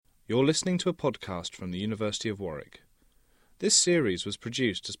You're listening to a podcast from the University of Warwick. This series was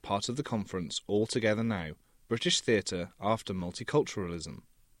produced as part of the conference All Together Now, British Theatre After Multiculturalism.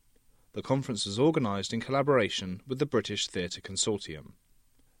 The conference was organised in collaboration with the British Theatre Consortium.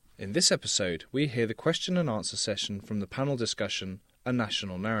 In this episode, we hear the question and answer session from the panel discussion, A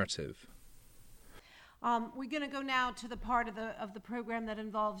National Narrative. We're going to go now to the part of the program that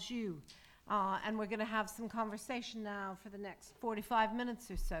involves you. And we're going to have some conversation now for the next 45 minutes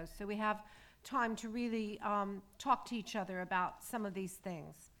or so. So we have time to really talk to each other about some of these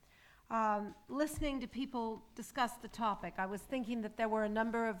things. Listening to people discuss the topic, I was thinking that there were a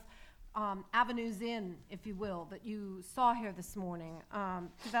number of avenues in, if you will, that you saw here this morning,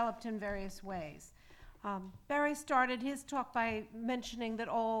 developed in various ways. Barry started his talk by mentioning that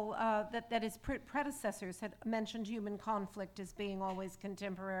that his predecessors had mentioned human conflict as being always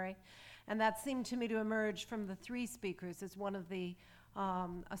contemporary, and that seemed to me to emerge from the three speakers as one of the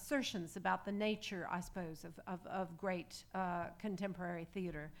assertions about the nature, I suppose, of great contemporary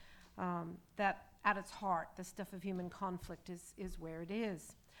theater, that at its heart, the stuff of human conflict is where it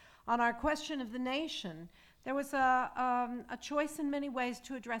is. On our question of the nation, there was a choice in many ways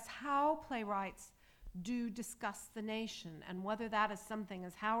to address how playwrights do discuss the nation, and whether that is something,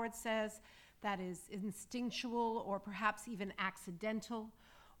 as Howard says, that is instinctual or perhaps even accidental,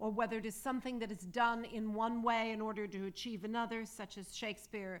 or whether it is something that is done in one way in order to achieve another, such as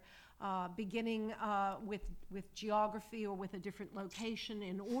Shakespeare beginning with geography or with a different location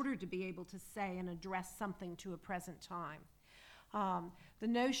in order to be able to say and address something to a present time. The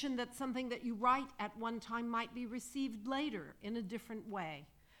notion that something that you write at one time might be received later in a different way.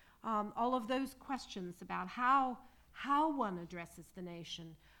 All of those questions about how one addresses the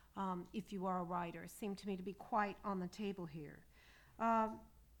nation, if you are a writer, seem to me to be quite on the table here.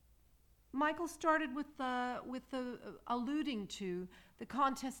 Michael started with alluding to the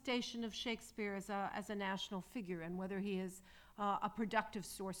contestation of Shakespeare as a national figure, and whether he is a productive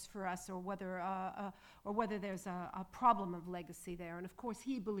source for us, or whether there's a problem of legacy there. And of course,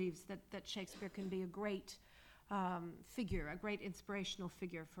 he believes that Shakespeare can be a great figure, a great inspirational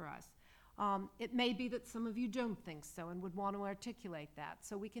figure for us. It may be that some of you don't think so and would want to articulate that,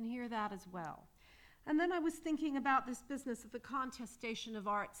 so we can hear that as well. And then I was thinking about this business of the contestation of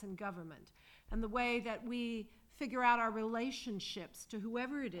arts and government, and the way that we figure out our relationships to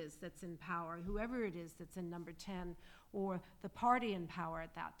whoever it is that's in power, whoever it is that's in number 10, or the party in power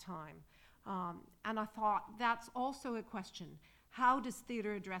at that time. And I thought that's also a question. How does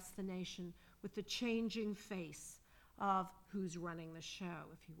theater address the nation with the changing face of who's running the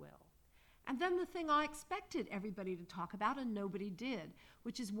show, if you will? And then the thing I expected everybody to talk about, and nobody did,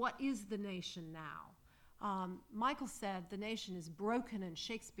 which is, what is the nation now? Michael said the nation is broken, and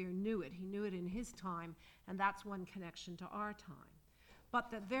Shakespeare knew it. He knew it in his time, and that's one connection to our time. But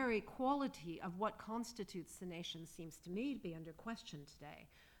the very quality of what constitutes the nation seems to me to be under question today.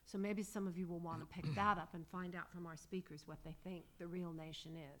 So maybe some of you will want to pick that up and find out from our speakers what they think the real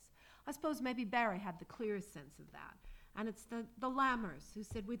nation is. I suppose maybe Barry had the clearest sense of that. And it's the Lammers who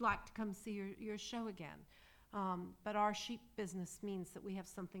said, we'd like to come see your show again. But our sheep business means that we have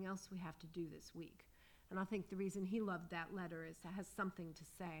something else we have to do this week. And I think the reason he loved that letter is it has something to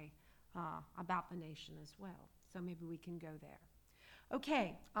say about the nation as well. So maybe we can go there.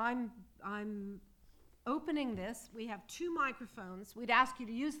 Okay, I'm opening this. We have two microphones. We'd ask you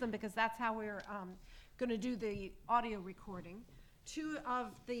to use them because that's how we're going to do the audio recording. Two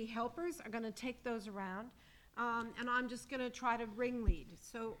of the helpers are going to take those around. And I'm just going to try to ring lead.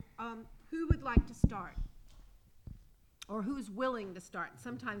 So who would like to start? Or who's willing to start?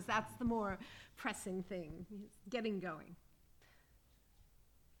 Sometimes that's the more pressing thing, getting going.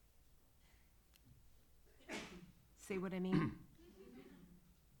 See what I mean?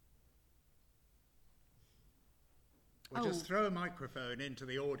 We'll just throw a microphone into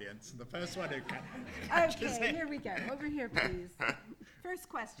the audience, and the first one who can. Okay, here we go. Over here, please. First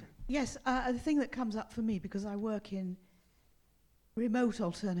question. Yes, the thing that comes up for me, because I work in remote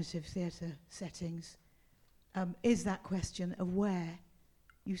alternative theatre settings, is that question of where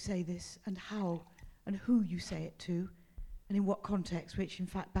you say this and how and who you say it to and in what context, which in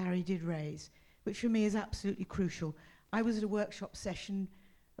fact Barry did raise, which for me is absolutely crucial. I was at a workshop session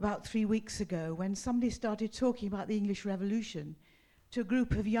about 3 weeks ago when somebody started talking about the English Revolution to a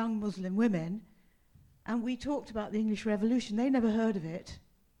group of young Muslim women, and we talked about the English Revolution. They never heard of it,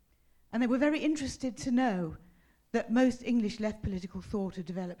 and they were very interested to know that most English left political thought had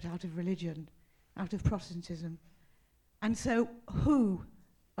developed out of religion, out of Protestantism. And so who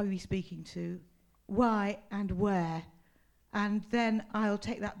are we speaking to, why and where? And then I'll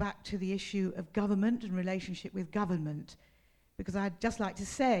take that back to the issue of government and relationship with government, because I'd just like to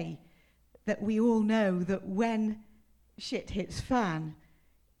say that we all know that when shit hits fan,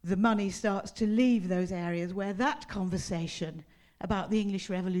 the money starts to leave those areas where that conversation about the English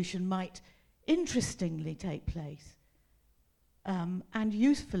Revolution might interestingly take place, and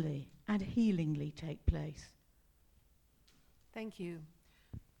usefully and healingly take place. Thank you.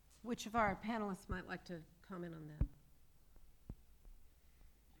 Which of our panelists might like to comment on that?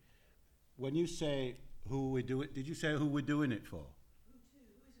 When you say who we do it, did you say who we're doing it for? Who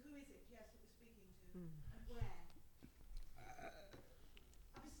is it, yes, that we're speaking to, and where?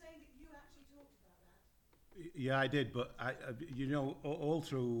 I was saying that you actually talked about that. Yeah, I did, but you know, all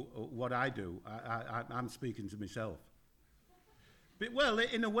through what I do, I'm speaking to myself. But, well,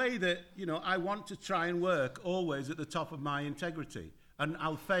 in a way that, you know, I want to try and work always at the top of my integrity, and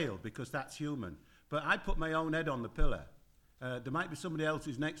I'll fail because that's human. But I put my own head on the pillar. There might be somebody else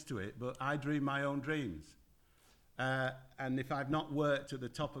who's next to it, but I dream my own dreams. And if I've not worked at the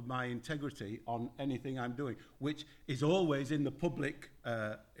top of my integrity on anything I'm doing, which is always in the public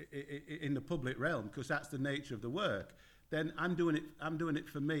realm, because that's the nature of the work, then I'm doing it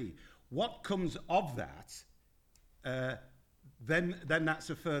for me. What comes of that, then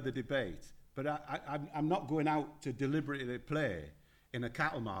that's a further debate. But I'm not going out to deliberately play in a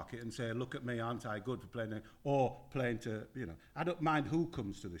cattle market and say, look at me, aren't I good for playing, or playing to, you know, I don't mind who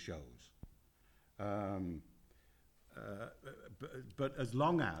comes to the shows. But as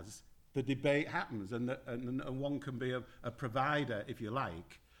long as the debate happens and one can be a provider, if you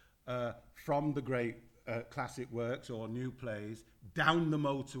like, from the great classic works or new plays down the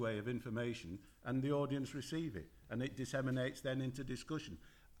motorway of information, and the audience receive it, and it disseminates then into discussion.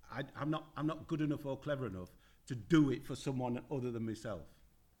 I'm not good enough or clever enough to do it for someone other than myself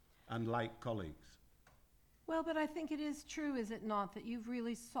and like colleagues. Well, but I think it is true, is it not, that you've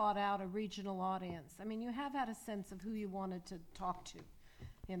really sought out a regional audience? I mean, you have had a sense of who you wanted to talk to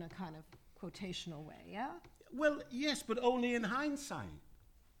in a kind of quotational way, yeah? Well, yes, but only in hindsight.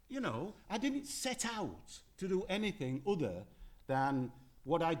 You know, I didn't set out to do anything other than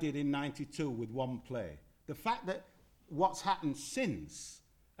what I did in '92 with one play. The fact that what's happened since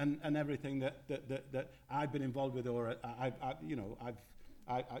and everything that I've been involved with, or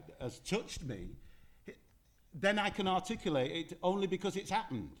has touched me, then I can articulate it only because it's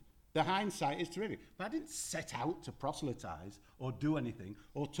happened. The hindsight is terrific. But I didn't set out to proselytise or do anything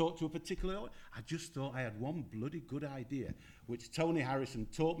or talk to a particular audience. I just thought I had one bloody good idea, which Tony Harrison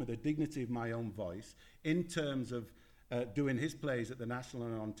taught me the dignity of my own voice in terms of doing his plays at the National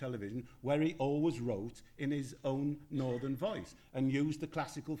and on television, where he always wrote in his own northern voice and used the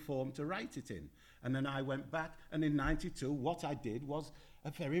classical form to write it in. And then I went back, and in '92, what I did was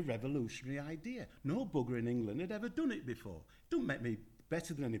a very revolutionary idea. No bugger in England had ever done it before. It don't make me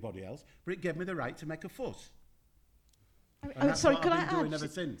better than anybody else, but it gave me the right to make a fuss. Sorry, could I've been I doing add? ever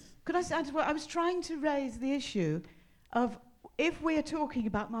since. Could I add? Well, I was trying to raise the issue of, if we are talking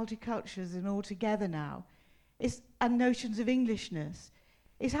about multiculturalism altogether now, and notions of Englishness,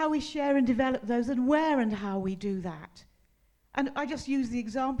 is how we share and develop those, and where and how we do that. And I just use the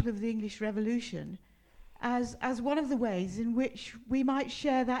example of the English Revolution as one of the ways in which we might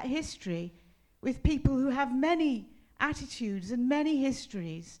share that history with people who have many attitudes and many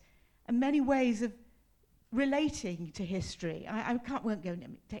histories and many ways of relating to history. Won't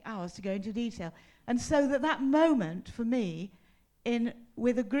take hours to go into detail. And so that moment for me,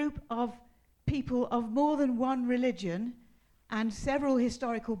 with a group of people of more than one religion and several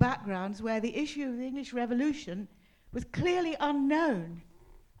historical backgrounds, where the issue of the English Revolution was clearly unknown,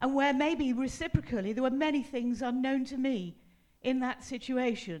 and where maybe reciprocally there were many things unknown to me in that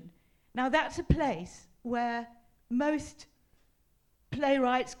situation. Now that's a place where most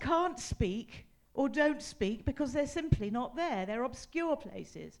playwrights can't speak or don't speak because they're simply not there. They're obscure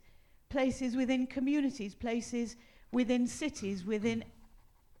places, places within communities, places within cities, within,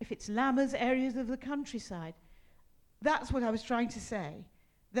 if it's Lammers, areas of the countryside. That's what I was trying to say.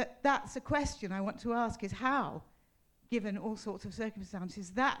 That's a question I want to ask, is how, given all sorts of circumstances,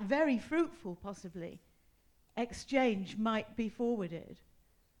 that very fruitful, possibly, exchange might be forwarded.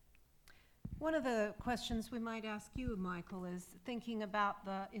 One of the questions we might ask you, Michael, is thinking about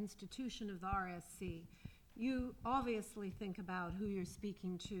the institution of the RSC. You obviously think about who you're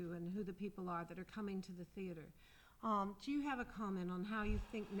speaking to and who the people are that are coming to the theater. Do you have a comment on how you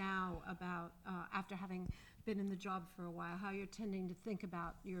think now about, after having been in the job for a while, how you're tending to think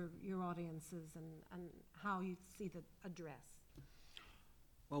about your audiences and how you see the address?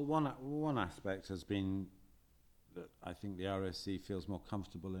 Well, one aspect has been that I think the RSC feels more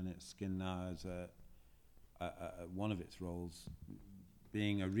comfortable in its skin now as one of its roles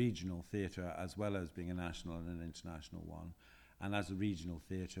being a regional theatre as well as being a national and an international one, And as a regional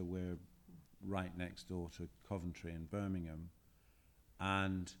theatre, we're right next door to Coventry and Birmingham.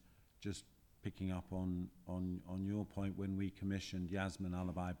 And just picking up on your point, when we commissioned Yasmin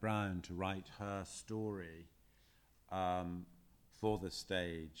Alabai Brown to write her story for the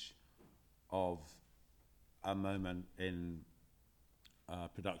stage of a moment in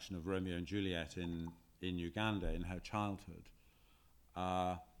production of Romeo and Juliet in Uganda in her childhood,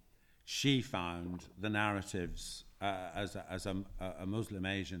 she found the narratives, as a Muslim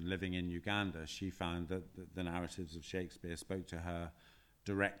Asian living in Uganda, she found that the narratives of Shakespeare spoke to her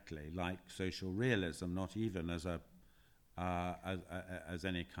directly, like social realism, not even as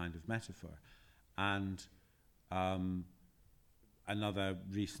any kind of metaphor. And another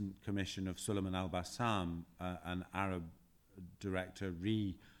recent commission of Suleiman Al-Bassam, an Arab director,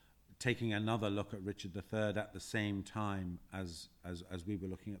 taking another look at Richard III at the same time as we were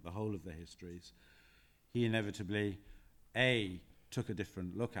looking at the whole of the histories, he inevitably, A, took a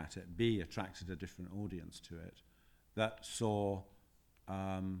different look at it, B, attracted a different audience to it, that saw,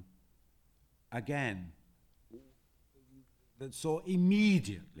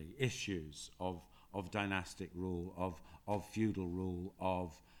 immediately issues of dynastic rule, of feudal rule,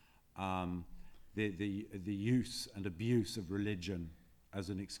 of the use and abuse of religion as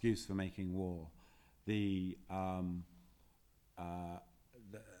an excuse for making war, the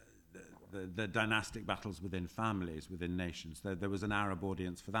dynastic battles within families, within nations. There was an Arab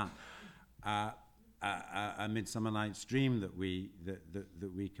audience for that. A Midsummer Night's Dream that we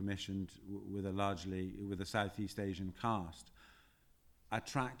commissioned with a Southeast Asian cast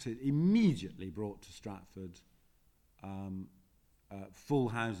brought to Stratford full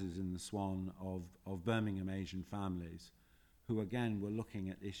houses in the Swan of Birmingham Asian families, who again were looking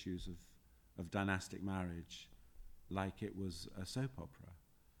at issues of dynastic marriage like it was a soap opera.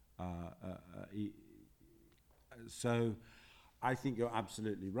 So I think you're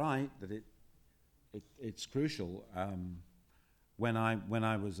absolutely right that it's crucial. When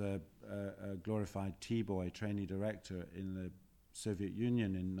I was a glorified T-boy trainee director in the Soviet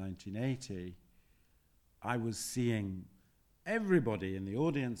Union in 1980, I was seeing everybody in the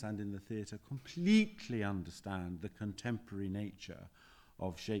audience and in the theatre completely understand the contemporary nature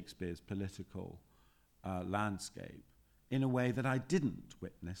of Shakespeare's political landscape in a way that I didn't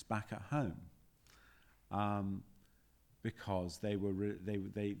witness back at home, because they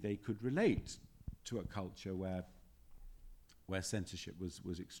could relate to a culture where censorship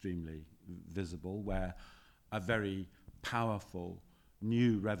was extremely visible, where a very powerful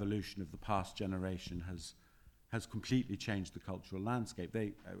new revolution of the past generation has completely changed the cultural landscape.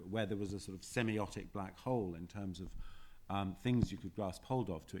 Where there was a sort of semiotic black hole in terms of things you could grasp hold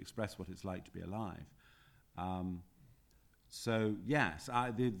of to express what it's like to be alive. So yes,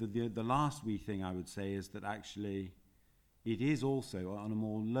 the last wee thing I would say is that actually it is also, on a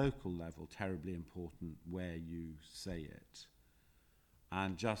more local level, terribly important where you say it.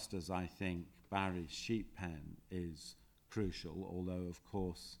 And just as I think Barry's sheep pen is crucial, although of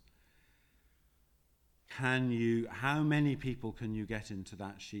course, how many people can you get into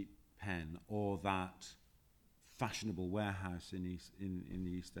that sheep pen or that fashionable warehouse in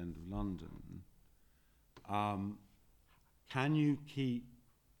the East End of London? Can you keep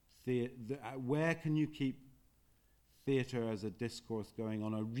where can you keep theatre as a discourse going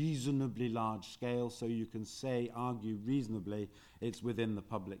on a reasonably large scale, so you can argue reasonably it's within the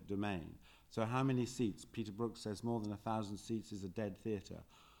public domain? So how many seats? Peter Brooks says more than 1,000 seats is a dead theatre.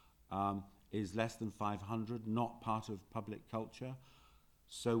 Is less than 500 not part of public culture?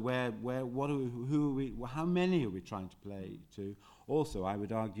 So how many are we trying to play to? Also, I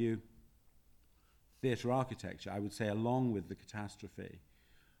would argue theatre architecture. I would say along with the catastrophe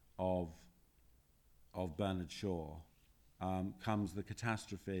of Bernard Shaw comes the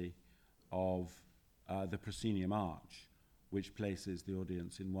catastrophe of the proscenium arch, which places the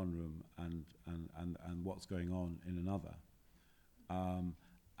audience in one room and what's going on in another.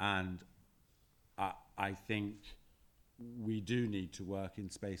 And I think we do need to work in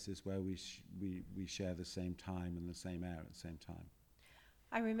spaces where we share the same time and the same air at the same time.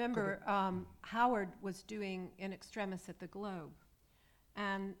 I remember Howard was doing In Extremis at the Globe,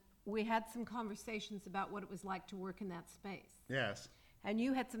 and we had some conversations about what it was like to work in that space. Yes. And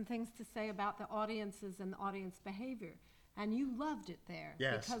you had some things to say about the audiences and the audience behavior. And you loved it there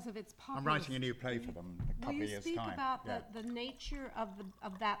because of its populace. I'm writing a new play for them in a couple of years' time. Will you speak about the nature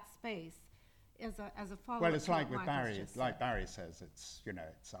of that space as a follow-up? Well, it's like with Michael's Barry. just Like said. Barry says, it's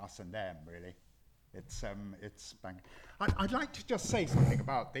us and them really. It's I'd like to just say something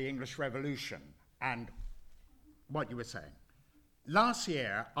about the English Revolution and what you were saying. Last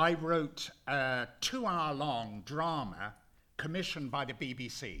year, I wrote a 2-hour-long drama commissioned by the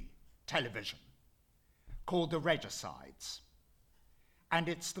BBC television called The Regicides. And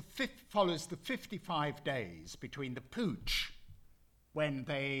it's follows the 55 days between the putsch, when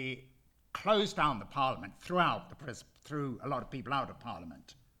they closed down the Parliament, threw a lot of people out of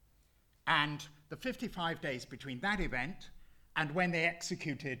Parliament, and the 55 days between that event and when they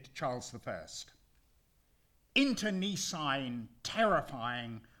executed Charles I. Internecine,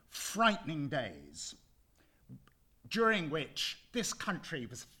 terrifying, frightening days during which this country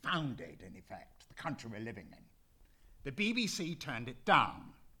was founded, in effect, the country we're living in. The BBC turned it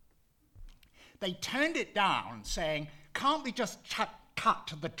down. They turned it down saying, can't we just cut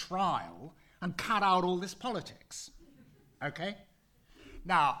to the trial and cut out all this politics? Okay?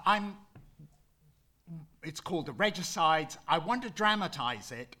 Now, it's called The Regicides. I want to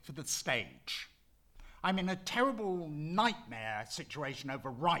dramatize it for the stage. I'm in a terrible nightmare situation over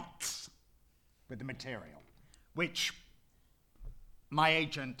rights with the material, which my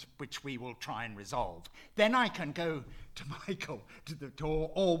agent, which we will try and resolve. Then I can go to Michael to the door,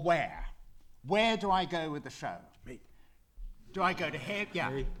 or where? Where do I go with the show? Do I go to him?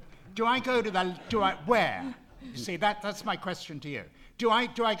 Yeah. Do I go to where? You see, that's my question to you. Do I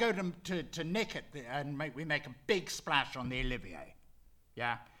go to Nick and we make a big splash on the Olivier?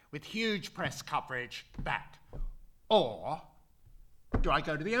 Yeah? With huge press coverage, that. Or do I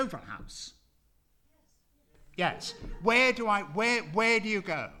go to the Oval House? Yes. Where do you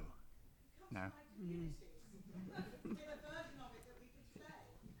go? No.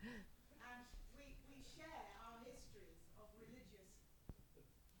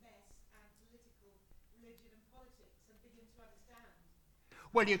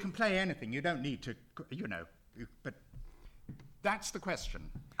 Well, you can play anything. You don't need to, but that's the question.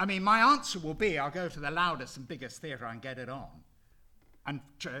 I mean, my answer will be I'll go to the loudest and biggest theatre and get it on, and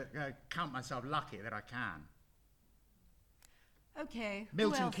count myself lucky that I can. Okay.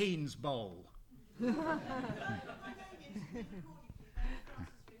 Milton Keynes Bowl.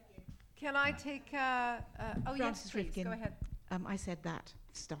 Can I take... oh, yes, Francis please. Rifkin. Go ahead. I said that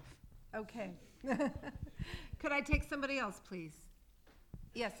stuff. Okay. Could I take somebody else, please?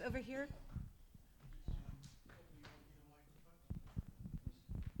 Yes, over here.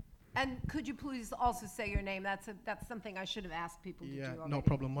 And could you please also say your name? That's something I should have asked people to do already. No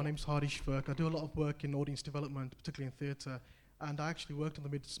problem. My name's Hardy Shverk. I do a lot of work in audience development, particularly in theatre, and I actually worked on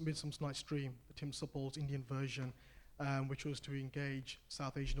the Midsummer Night's Dream, Tim Supple's Indian version, which was to engage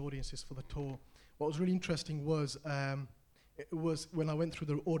South Asian audiences for the tour. What was really interesting was it was when I went through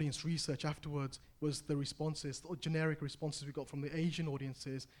the audience research afterwards, was the responses, the generic responses we got from the Asian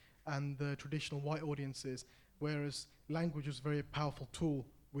audiences and the traditional white audiences, whereas language was a very powerful tool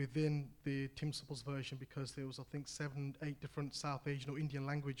within the Tim Supple's version, because there was, I think, 7, 8 different South Asian or Indian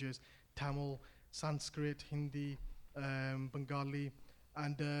languages: Tamil, Sanskrit, Hindi, Bengali,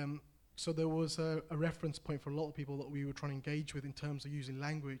 and so there was a reference point for a lot of people that we were trying to engage with in terms of using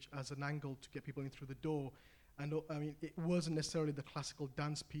language as an angle to get people in through the door. And I mean, it wasn't necessarily the classical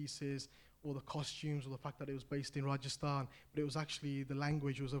dance pieces or the costumes or the fact that it was based in Rajasthan, but it was actually the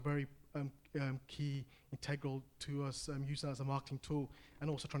language was a very key, integral to us using that as a marketing tool,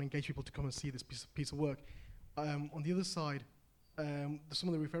 and also trying to engage people to come and see this piece of work. On the other side, some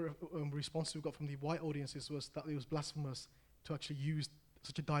of the responses we got from the white audiences was that it was blasphemous to actually use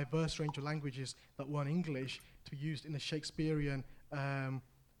such a diverse range of languages that weren't English to be used in a Shakespearean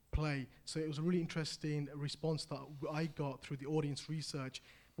play. So it was a really interesting response that I got through the audience research.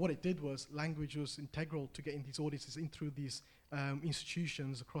 What it did was language was integral to getting these audiences in through these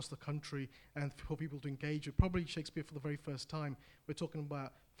institutions across the country, and for people to engage with probably Shakespeare for the very first time. We're talking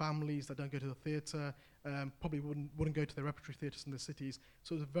about families that don't go to the theatre, probably wouldn't go to the repertory theatres in the cities.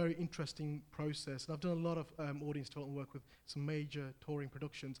 So it was a very interesting process. And I've done a lot of audience development work with some major touring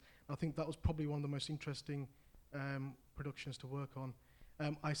productions. I think that was probably one of the most interesting productions to work on.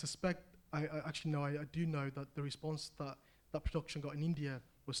 I suspect, I do know that the response that production got in India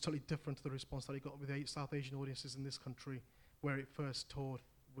was totally different to the response that it got with the South Asian audiences in this country, where it first toured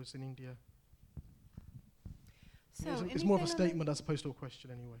was in India. So it's more of a statement as opposed to a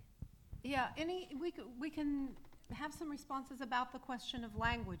question anyway. Yeah, we can have some responses about the question of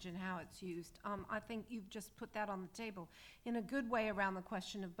language and how it's used. I think you've just put that on the table in a good way around the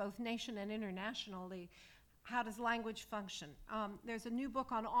question of both nation and internationally. How does language function? There's a new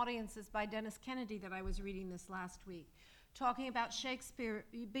book on audiences by Dennis Kennedy that I was reading this last week, talking about Shakespeare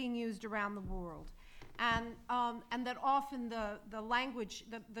being used around the world. And that often the language,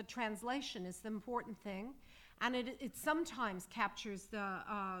 the translation is the important thing, and it sometimes captures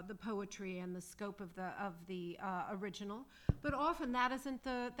the poetry and the scope of the original, but often that isn't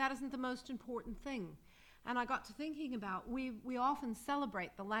the most important thing. And I got to thinking about, we often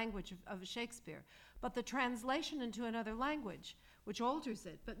celebrate the language of Shakespeare, but the translation into another language, which alters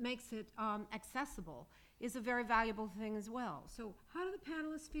it but makes it accessible, is a very valuable thing as well. So how do the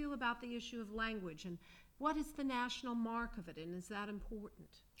panelists feel about the issue of language, and what is the national mark of it, and is that important?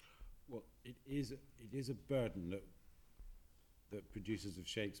 Well, it is a burden that producers of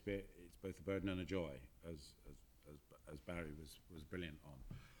Shakespeare, it's both a burden and a joy, as Barry was brilliant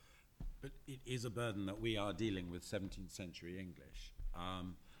on. But it is a burden that we are dealing with 17th century English.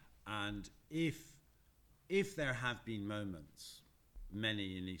 And if there have been moments,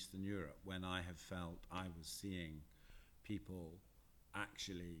 many in Eastern Europe, when I have felt I was seeing people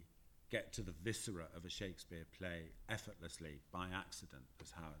actually get to the viscera of a Shakespeare play effortlessly by accident,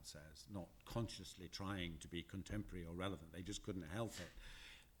 as Howard says, not consciously trying to be contemporary or relevant, they just couldn't help it.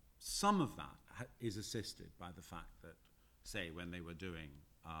 Some of that is assisted by the fact that, say, when they were doing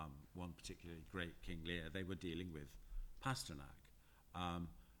one particularly great King Lear, they were dealing with Pasternak,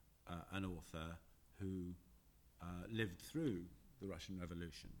 an author who lived through the Russian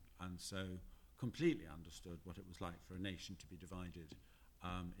Revolution and so completely understood what it was like for a nation to be divided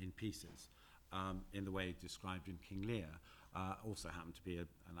in pieces in the way described in King Lear. Also happened to be an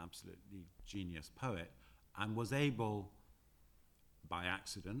absolutely genius poet and was able, by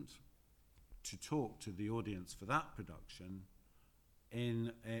accident, to talk to the audience for that production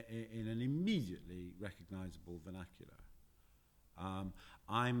in an immediately recognizable vernacular.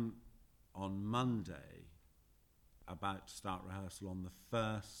 I'm on Monday about to start rehearsal on the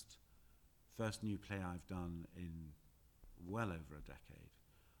first new play I've done in well over a decade.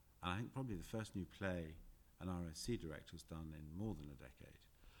 And I think probably the first new play an RSC director's done in more than a decade.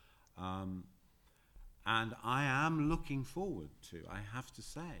 And I am looking forward to, I have to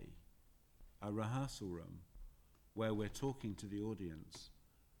say, a rehearsal room where we're talking to the audience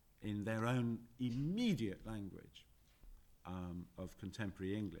in their own immediate language of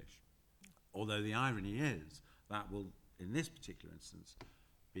contemporary English. Although the irony is that will, in this particular instance,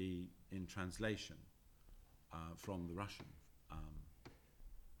 be in translation from the Russian.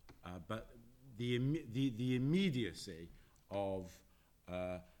 But the immediacy of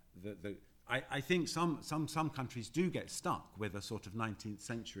I think some countries do get stuck with a sort of 19th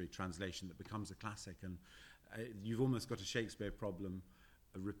century translation that becomes a classic, and you've almost got a Shakespeare problem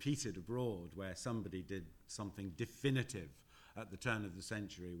repeated abroad where somebody did something definitive at the turn of the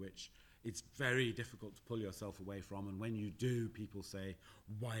century, which it's very difficult to pull yourself away from, and when you do, people say,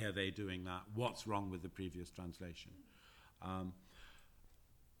 why are they doing that? What's wrong with the previous translation?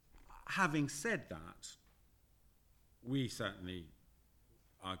 Having said that, we certainly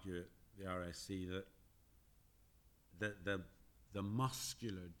argue at the RSC that the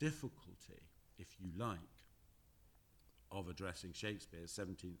muscular difficulty, if you like, of addressing Shakespeare's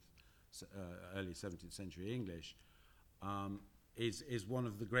early 17th century English is one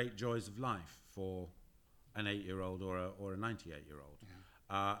of the great joys of life for an 8-year-old or a 98-year-old.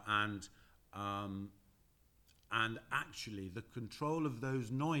 Yeah. And actually the control of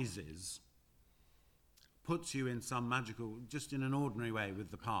those noises puts you in some magical, just in an ordinary way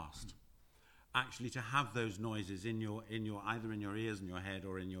with the past. Actually to have those noises in your either in your ears and your head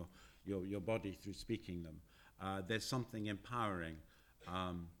or in your body through speaking them. There's something empowering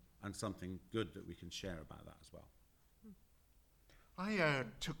and something good that we can share about that as well. I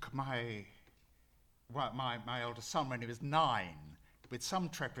took my eldest son when he was 9 with some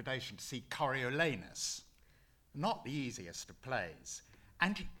trepidation to see Coriolanus, not the easiest of plays,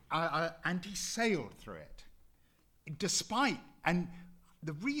 and he sailed through it, and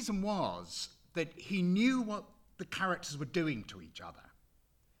the reason was that he knew what the characters were doing to each other.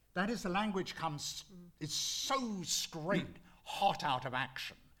 That is, the language is so straight, hot out of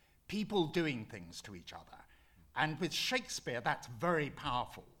action, people doing things to each other. And with Shakespeare, that's very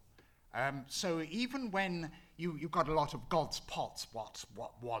powerful. So even when you've got a lot of God's pots, what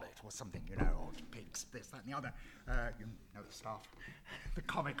wallet or something, or pigs, this, that, and the other, you know the stuff, the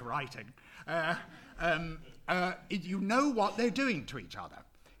comic writing, you know what they're doing to each other.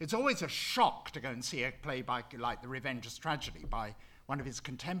 It's always a shock to go and see a play like The Revenger's Tragedy by one of his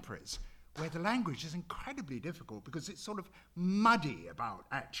contemporaries, where the language is incredibly difficult because it's sort of muddy about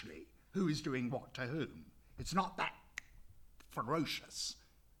actually who is doing what to whom. It's not that ferocious.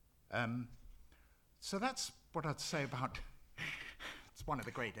 So that's what I'd say about it's one of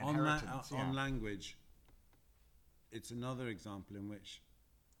the great inheritance. On language, it's another example in which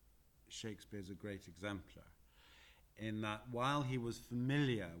Shakespeare's a great exemplar, in that while he was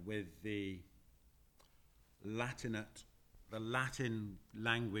familiar with the Latin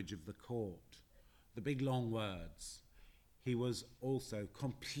language of the court, the big long words, he was also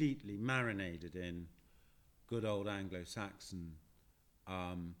completely marinated in good old Anglo-Saxon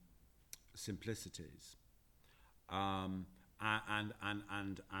simplicities.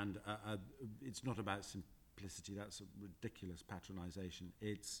 It's not about simplicity, that's a ridiculous patronisation.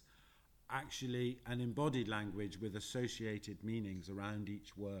 It's actually an embodied language with associated meanings around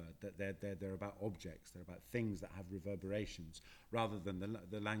each word, that they're about objects, they're about things that have reverberations, rather than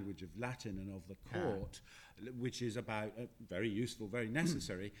the language of Latin and of the court, which is about, very useful, very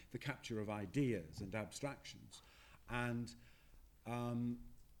necessary, the capture of ideas and abstractions. And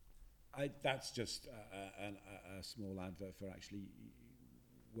that's just a small advert for actually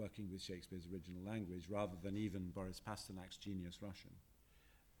working with Shakespeare's original language, rather than even Boris Pasternak's genius Russian.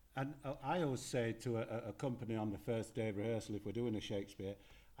 And I always say to a company on the first day of rehearsal, if we're doing a Shakespeare,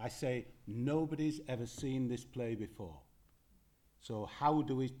 I say, nobody's ever seen this play before. So how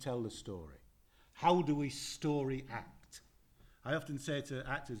do we tell the story? How do we story act? I often say to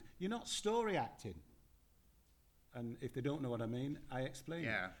actors, you're not story acting. And if they don't know what I mean, I explain.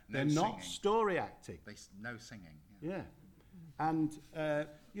 Yeah, it. no They're singing. not story acting. No singing. Yeah. And,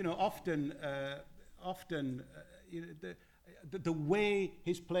 often, the way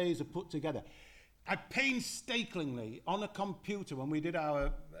his plays are put together. I painstakingly, on a computer, when we did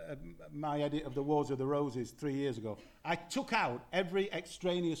my edit of The Wars of the Roses 3 years ago, I took out every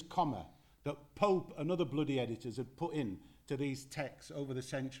extraneous comma that Pope and other bloody editors had put in to these texts over the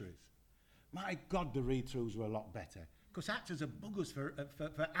centuries. My God, the read-throughs were a lot better. Because actors are buggers for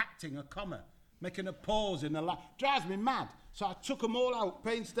acting a comma, making a pause in the line. Drives me mad. So I took them all out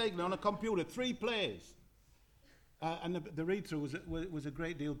painstakingly on a computer, 3 plays. And the read-through was a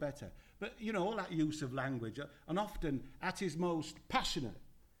great deal better. But, all that use of language, and often at his most passionate,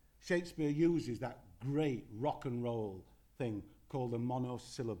 Shakespeare uses that great rock and roll thing called the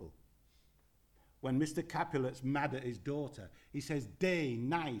monosyllable. When Mr. Capulet's mad at his daughter, he says, day,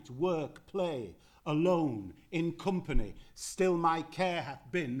 night, work, play, alone, in company, still my care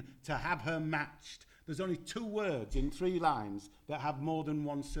hath been to have her matched. There's only 2 words in 3 lines that have more than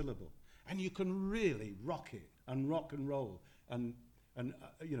 1 syllable. And you can really rock it and rock and roll and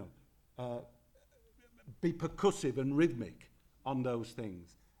be percussive and rhythmic on those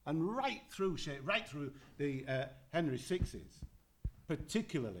things. And right through the Henry VI's,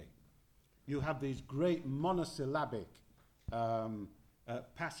 particularly, you have these great monosyllabic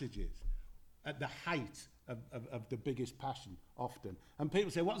passages at the height of the biggest passion, often. And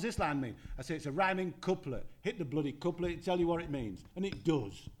people say, what does this line mean? I say, it's a rhyming couplet. Hit the bloody couplet, it'll tell you what it means. And it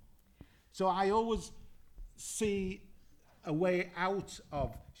does. So I always see a way out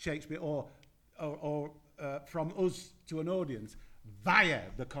of Shakespeare or from us to an audience via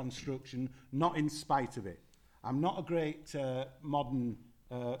the construction, not in spite of it. I'm not a great modern,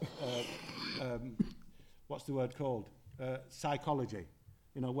 what's the word called? Psychology,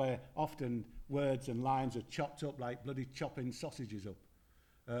 where often words and lines are chopped up like bloody chopping sausages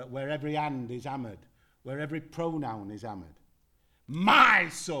up, where every and is hammered, where every pronoun is hammered. My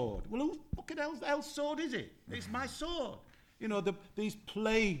sword. Well, whose fucking hell's sword is it? It's my sword. These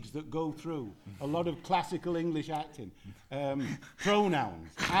plagues that go through a lot of classical English acting,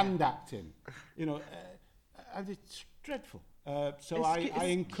 pronouns, hand acting, and it's dreadful. So I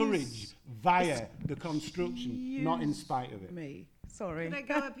encourage via the construction, not in spite of it. Me, sorry. Could I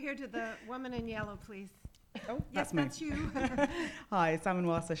go up here to the woman in yellow, please? Oh, Yes, me. that's you. Hi, Sam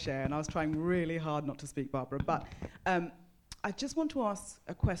Nwasa Share, and I was trying really hard not to speak, Barbara, but I just want to ask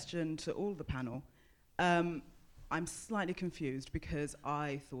a question to all the panel. I'm slightly confused because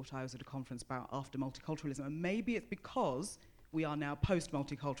I thought I was at a conference about after multiculturalism, and maybe it's because we are now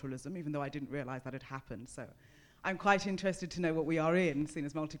post-multiculturalism, even though I didn't realise that had happened. So I'm quite interested to know what we are in, seeing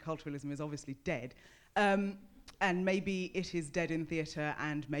as multiculturalism is obviously dead. And maybe it is dead in theatre,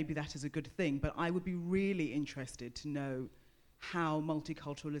 and maybe that is a good thing, but I would be really interested to know how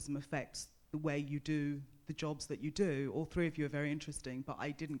multiculturalism affects the way you do the jobs that you do. All 3 of you are very interesting, but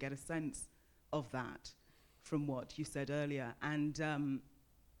I didn't get a sense of that from what you said earlier. And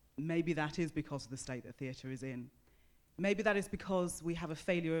maybe that is because of the state that theatre is in. Maybe that is because we have a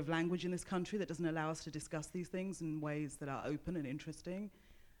failure of language in this country that doesn't allow us to discuss these things in ways that are open and interesting.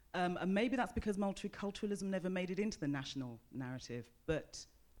 And maybe that's because multiculturalism never made it into the national narrative. But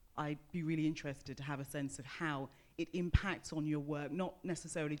I'd be really interested to have a sense of how it impacts on your work, not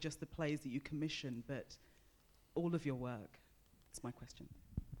necessarily just the plays that you commission, but all of your work. That's my question.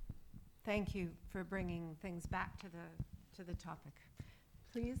 Thank you for bringing things back to the topic.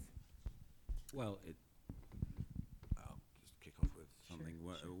 Please. Well, I'll just kick off with something.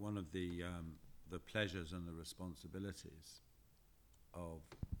 Sure. One of the pleasures and the responsibilities of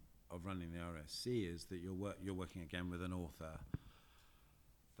running the RSC is that you're working again with an author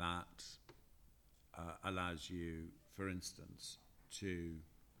that allows you, for instance, to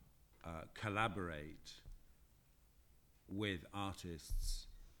collaborate with artists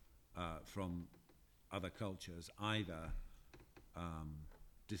from other cultures, either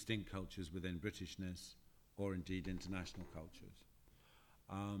distinct cultures within Britishness or indeed international cultures.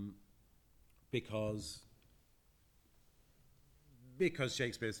 Because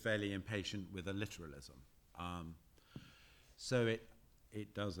Shakespeare is fairly impatient with a literalism. So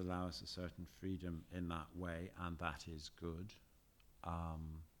it does allow us a certain freedom in that way, and that is good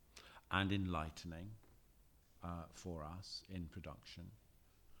and enlightening for us in production.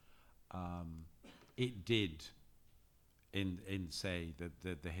 It did, in say,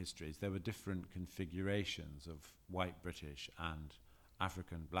 the histories, there were different configurations of white British and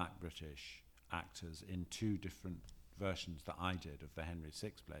African black British actors in two different versions that I did of the Henry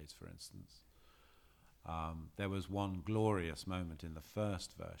VI plays, for instance. There was one glorious moment in the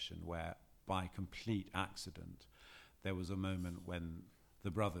first version where, by complete accident, there was a moment when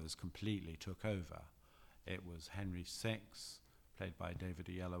the brothers completely took over. It was Henry VI, played by David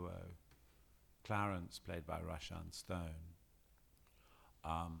Oyelowo, Clarence, played by Rashan Stone,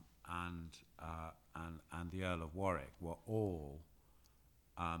 and the Earl of Warwick were all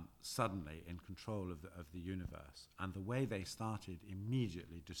suddenly in control of the universe, and the way they started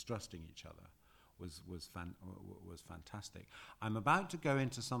immediately distrusting each other was fantastic. I'm about to go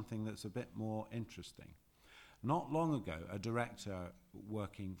into something that's a bit more interesting. Not long ago, a director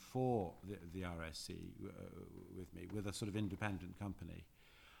working for the RSC with me, with a sort of independent company,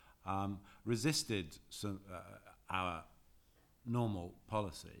 resisted our normal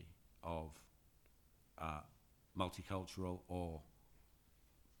policy of multicultural or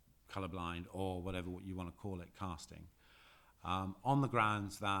colourblind or whatever you want to call it casting, on the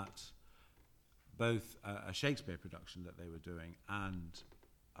grounds that both a Shakespeare production that they were doing and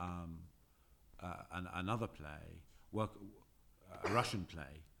another play, a Russian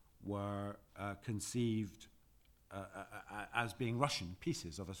play, were conceived as being Russian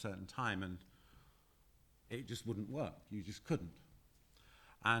pieces of a certain time, and it just wouldn't work. You just couldn't.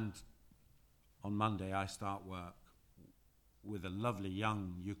 And on Monday I start work with a lovely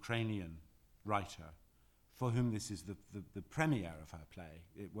young Ukrainian writer for whom this is the premiere of her play.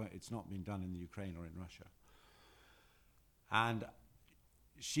 It's not been done in the Ukraine or in Russia. And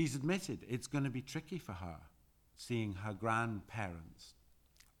she's admitted it's going to be tricky for her, seeing her grandparents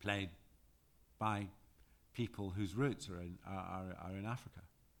played by people whose roots are in Africa.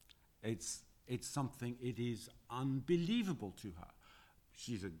 It's something, it is unbelievable to her.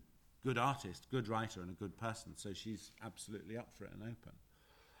 She's a good artist, good writer, and a good person, so she's absolutely up for it and open.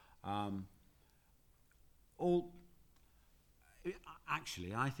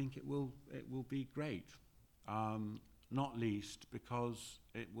 Actually, I think it will be great, not least because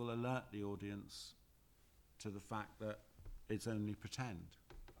it will alert the audience to the fact that it's only pretend.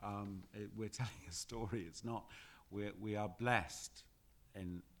 We're telling a story. It's not. We are blessed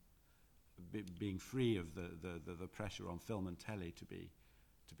in being free of the pressure on film and telly to be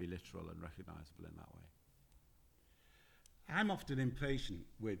literal and recognisable in that way. I'm often impatient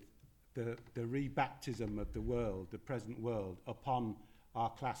with the rebaptism of the world, the present world, upon our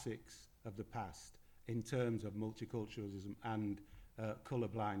classics of the past in terms of multiculturalism and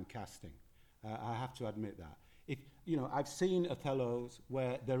colourblind casting. I have to admit that. I've seen Othello's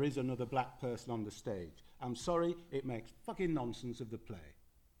where there is another black person on the stage. I'm sorry, it makes fucking nonsense of the play.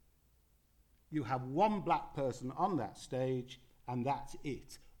 You have one black person on that stage, and that's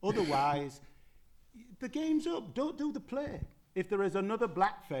it. Otherwise, the game's up. Don't do the play. If there is another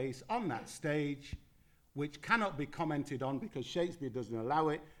black face on that stage, which cannot be commented on because Shakespeare doesn't allow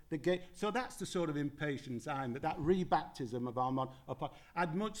it, so that's the sort of impatience that rebaptism of our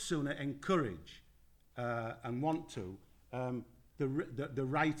I'd much sooner encourage and want to the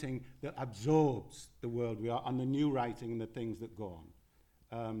writing that absorbs the world we are, and the new writing and the things that go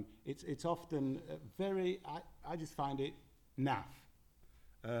on. It's often I just find it naff,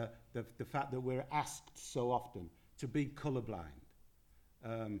 the fact that we're asked so often to be colourblind.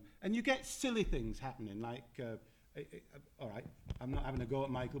 And you get silly things happening, like, all right, I'm not having a go at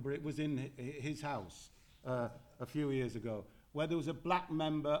Michael, but it was in his house a few years ago, where there was a black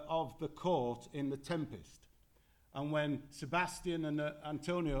member of the court in The Tempest. And when Sebastian and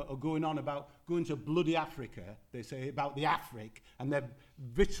Antonio are going on about going to bloody Africa, they say about the Afric, and they're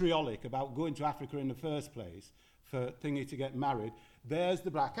vitriolic about going to Africa in the first place for Thingy to get married, there's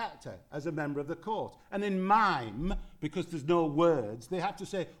the black actor as a member of the court. And in mime, because there's no words, they have to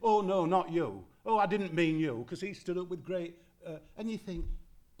say, oh, no, not you. Oh, I didn't mean you, because he stood up with great... and you think,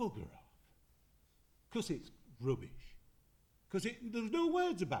 bugger off. Because it's rubbish. Because there's no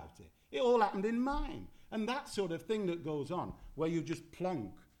words about it. It all happened in mime. And that sort of thing that goes on, where you just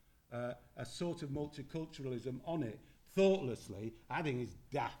plonk a sort of multiculturalism on it thoughtlessly, I think is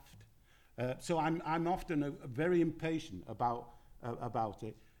daft. So I'm often very impatient about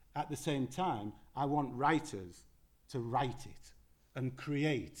it. At the same time, I want writers to write it and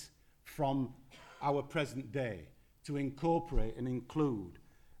create from our present day, to incorporate and include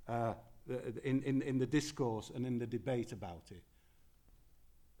in the discourse and in the debate about it.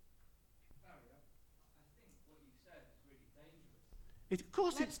 Of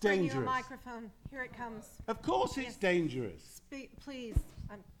course Let's it's bring dangerous. you a microphone. Here it comes. Of course it's Yes. dangerous. Please. Please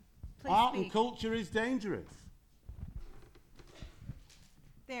Art speak. and culture is dangerous.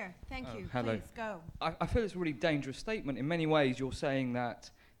 There, thank you. hello. Please, go. I feel it's a really dangerous statement. In many ways, you're saying that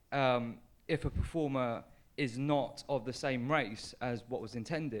if a performer is not of the same race as what was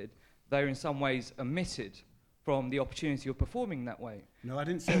intended, they're in some ways omitted from the opportunity of performing that way. No, I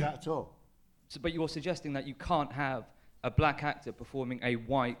didn't say that at all. So, but you're suggesting that you can't have a black actor performing a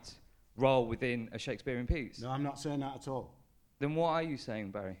white role within a Shakespearean piece. No, I'm not saying that at all. Then what are you saying,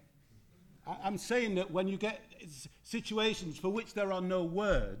 Barry? I'm saying that when you get situations for which there are no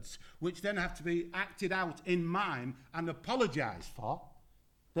words, which then have to be acted out in mime and apologised for,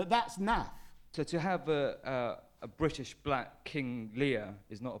 that's naff. So to have a British black King Lear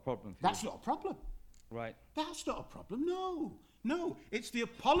is not a problem for That's you? not a problem. Right. That's not a problem, no. No, it's the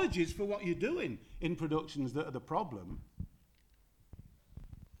apologies for what you're doing in productions that are the problem.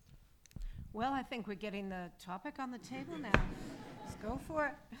 Well, I think we're getting the topic on the table now. Let's go for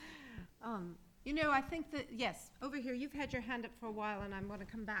it. I think that, yes, over here, you've had your hand up for a while, and I'm going to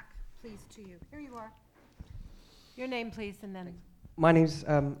come back, please, to you. Here you are. Your name, please, and then... My name's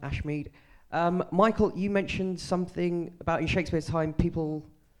Ash Mead. Michael, you mentioned something about in Shakespeare's time, people,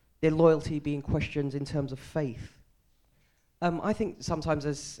 their loyalty being questioned in terms of faith. I think sometimes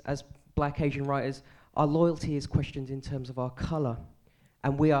as black Asian writers, our loyalty is questioned in terms of our colour,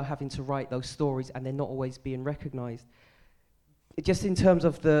 and we are having to write those stories and they're not always being recognised. Just in terms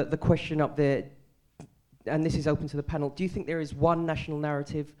of the question up there, and this is open to the panel, do you think there is one national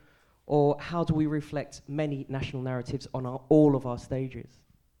narrative, or how do we reflect many national narratives on all of our stages?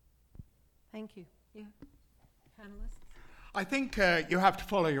 Thank you. Yeah. Panelists? I think you have to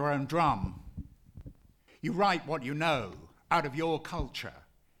follow your own drum. You write what you know out of your culture,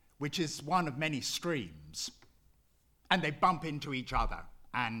 which is one of many streams, and they bump into each other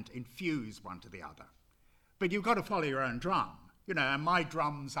and infuse one to the other. But you've got to follow your own drum. And my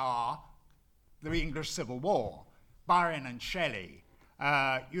drums are the English Civil War, Byron and Shelley,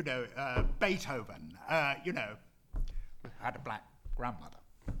 Beethoven, had a black grandmother.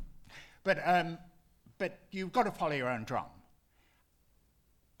 But you've got to follow your own drum.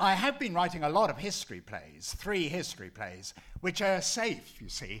 I have been writing a lot of history plays, 3 history plays, which are safe, you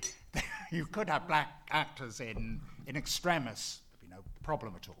see. You could have black actors in extremis, there'd be no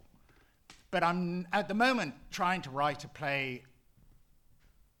problem at all. But I'm, at the moment, trying to write a play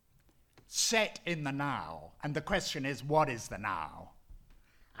set in the now, and the question is, what is the now?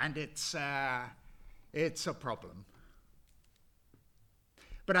 And it's a problem.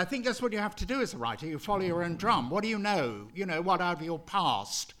 But I think that's what you have to do as a writer. You follow your own drum. What do you know? What out of your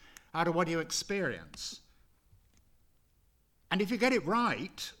past, out of what you experience? And if you get it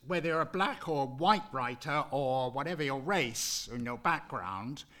right, whether you're a black or white writer or whatever your race and your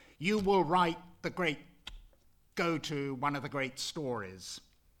background, you will write go to one of the great stories.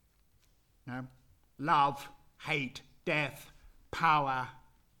 Love, hate, death, power,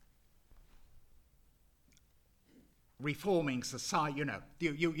 reforming society,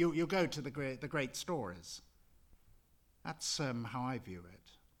 you go to the great stories. That's how I view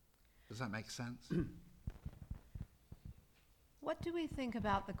it. Does that make sense? What do we think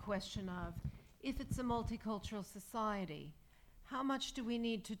about the question of, if it's a multicultural society, how much do we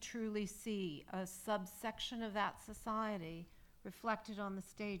need to truly see a subsection of that society reflected on the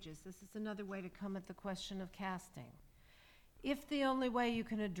stages? This is another way to come at the question of casting. If the only way you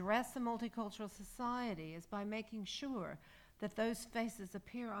can address a multicultural society is by making sure that those faces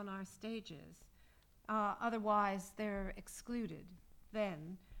appear on our stages, otherwise they're excluded,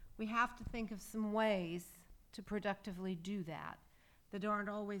 then we have to think of some ways to productively do that aren't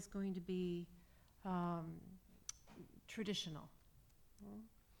always going to be traditional.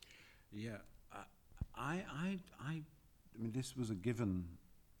 Yeah, I mean, this was a given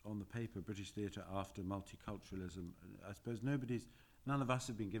on the paper, British theatre after multiculturalism. I suppose none of us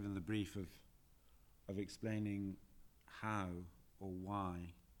have been given the brief of explaining how or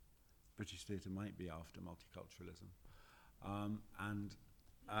why British theatre might be after multiculturalism.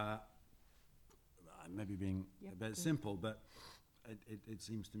 Maybe being a bit simple, but it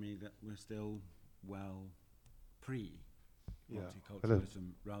seems to me that we're still well pre Yeah.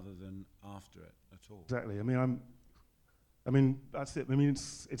 multiculturalism rather than after it at all. Exactly. I mean, that's it. I mean,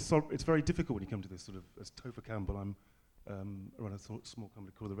 it's very difficult when you come to this sort of, as Topher Campbell, I run a small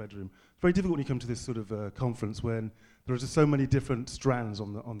company called The Red Room. It's very difficult when you come to this sort of conference when there are just so many different strands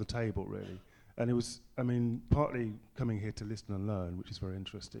on the table, really. And it was, I mean, partly coming here to listen and learn, which is very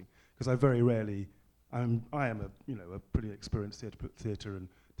interesting, because I very rarely, I am a pretty experienced theatre and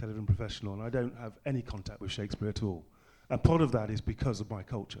television professional, and I don't have any contact with Shakespeare at all. And part of that is because of my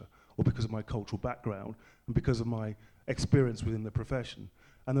culture, or because of my cultural background, and because of my experience within the profession.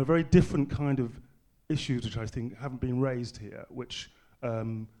 And there are very different kind of issues which I think haven't been raised here, which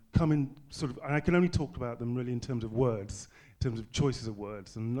come in sort of, and I can only talk about them really in terms of words, in terms of choices of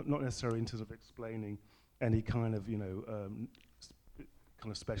words, and not necessarily in terms of explaining any kind of, kind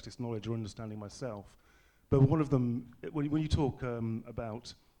of specialist knowledge or understanding myself. But one of them, when you talk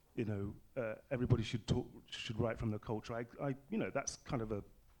about, everybody should write from their culture, that's kind of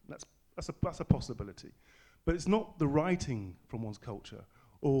that's a possibility. But it's not the writing from one's culture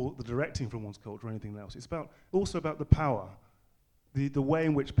or the directing from one's culture or anything else. It's also about the power, the way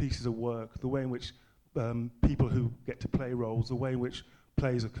in which pieces of work, the way in which people who get to play roles, the way in which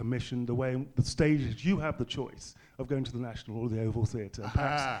plays are commissioned, the way in the stages, you have the choice of going to the National or the Oval Theatre,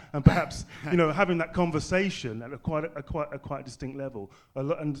 and perhaps having that conversation at a quite distinct level.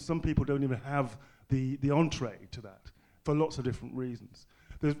 And some people don't even have the entree to that for lots of different reasons.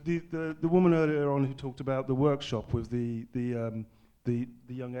 The woman earlier on who talked about the workshop with the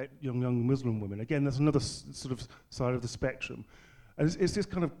young Muslim women. Again, there's another sort of side of the spectrum. And it's this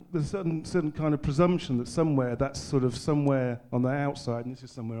kind of, there's a certain kind of presumption that that's sort of somewhere on the outside and this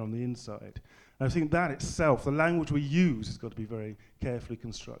is somewhere on the inside. And I think that itself, the language we use, has got to be very carefully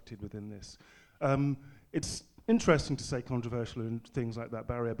constructed within this. It's interesting to say controversial and things like that,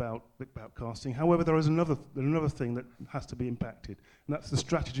 Barry, about casting. However, there is another thing that has to be impacted, and that's the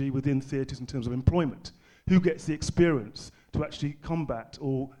strategy within theatres in terms of employment. Who gets the experience to actually combat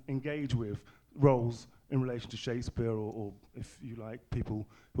or engage with roles in relation to Shakespeare or if you like, people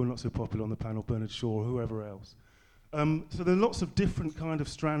who are not so popular on the panel, Bernard Shaw or whoever else. So there are lots of different kind of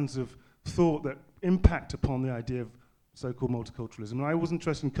strands of thought that impact upon the idea of so-called multiculturalism. And I was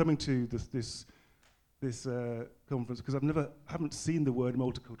interested in coming to this conference because haven't seen the word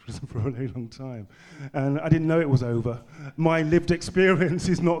multiculturalism for a really long time, and I didn't know it was over. My lived experience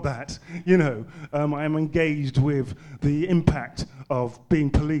is not that, I am engaged with the impact of being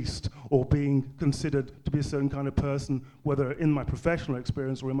policed or being considered to be a certain kind of person, whether in my professional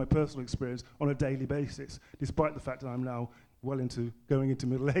experience or in my personal experience on a daily basis, despite the fact that I'm now going into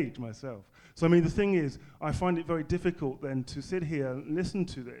middle age myself. So I mean, the thing is, I find it very difficult then to sit here and listen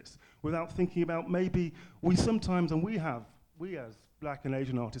to this without thinking about maybe we sometimes, and we as Black and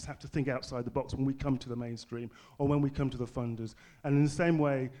Asian artists have to think outside the box when we come to the mainstream or when we come to the funders. And in the same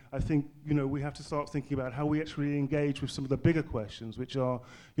way, I think, we have to start thinking about how we actually engage with some of the bigger questions, which are,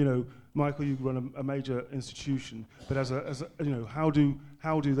 Michael, you run a major institution, but how do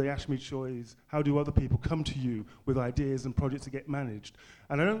the Ashmead Choys, how do other people come to you with ideas and projects that get managed?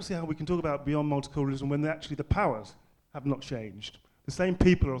 And I don't see how we can talk about beyond multiculturalism when actually the powers have not changed. The same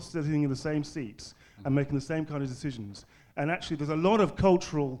people are sitting in the same seats and making the same kind of decisions. And actually, there's a lot of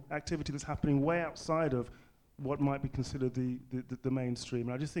cultural activity that's happening way outside of what might be considered the mainstream.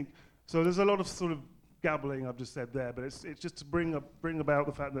 And I just think, so there's a lot of sort of gabbling I've just said there, but it's just to bring about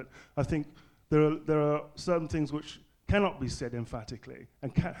the fact that I think there are certain things which cannot be said emphatically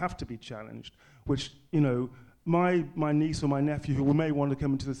and have to be challenged, which, my niece or my nephew who may want to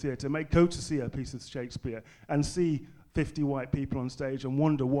come into the theatre may go to see a piece of Shakespeare and see 50 white people on stage and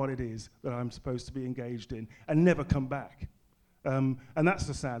wonder what it is that I'm supposed to be engaged in and never come back. And that's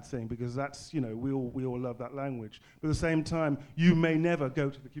the sad thing, because that's, we all love that language. But at the same time, you may never go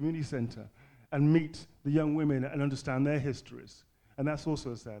to the community centre and meet the young women and understand their histories. And that's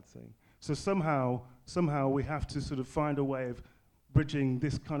also a sad thing. So somehow we have to sort of find a way of bridging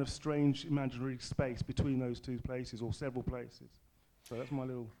this kind of strange imaginary space between those two places or several places. So that's my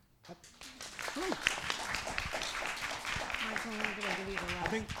little... I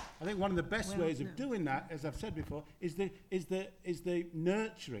think one of the best ways of doing that, as I've said before, is the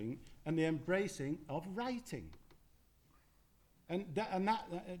nurturing and the embracing of writing. And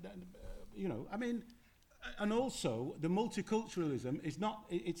and also the multiculturalism is not.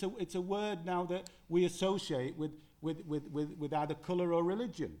 It's a word now that we associate with either colour or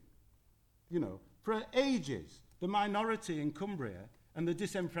religion. For ages, the minority in Cumbria and the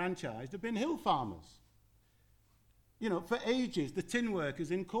disenfranchised have been hill farmers. For ages, the tin workers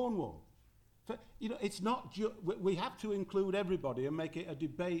in Cornwall It's not we have to include everybody and make it a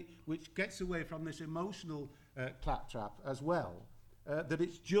debate which gets away from this emotional claptrap as well, that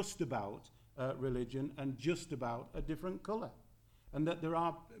it's just about religion and just about a different colour. And that there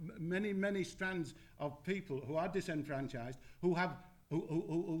are many, many strands of people who are disenfranchised,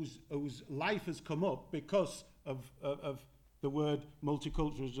 whose life has come up because of the word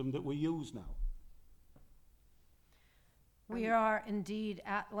multiculturalism that we use now. We are indeed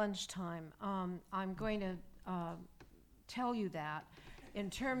at lunchtime. I'm going to tell you that. In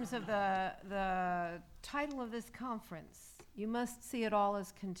terms of the title of this conference, you must see it all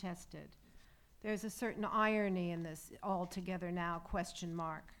as contested. There's a certain irony in this "all together now?" ?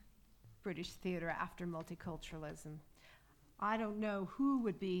 British theatre after multiculturalism. I don't know who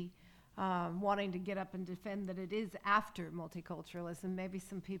would be wanting to get up and defend that it is after multiculturalism. Maybe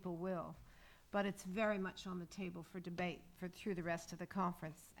some people will. But it's very much on the table for debate through the rest of the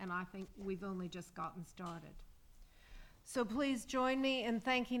conference, and I think we've only just gotten started. So please join me in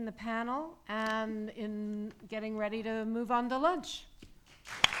thanking the panel and in getting ready to move on to lunch.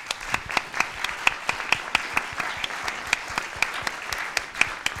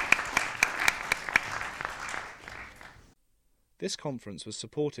 This conference was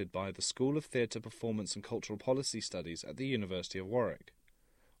supported by the School of Theatre, Performance and Cultural Policy Studies at the University of Warwick,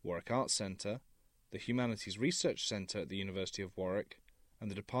 Warwick Arts Centre, the Humanities Research Centre at the University of Warwick, and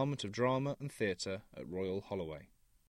the Department of Drama and Theatre at Royal Holloway.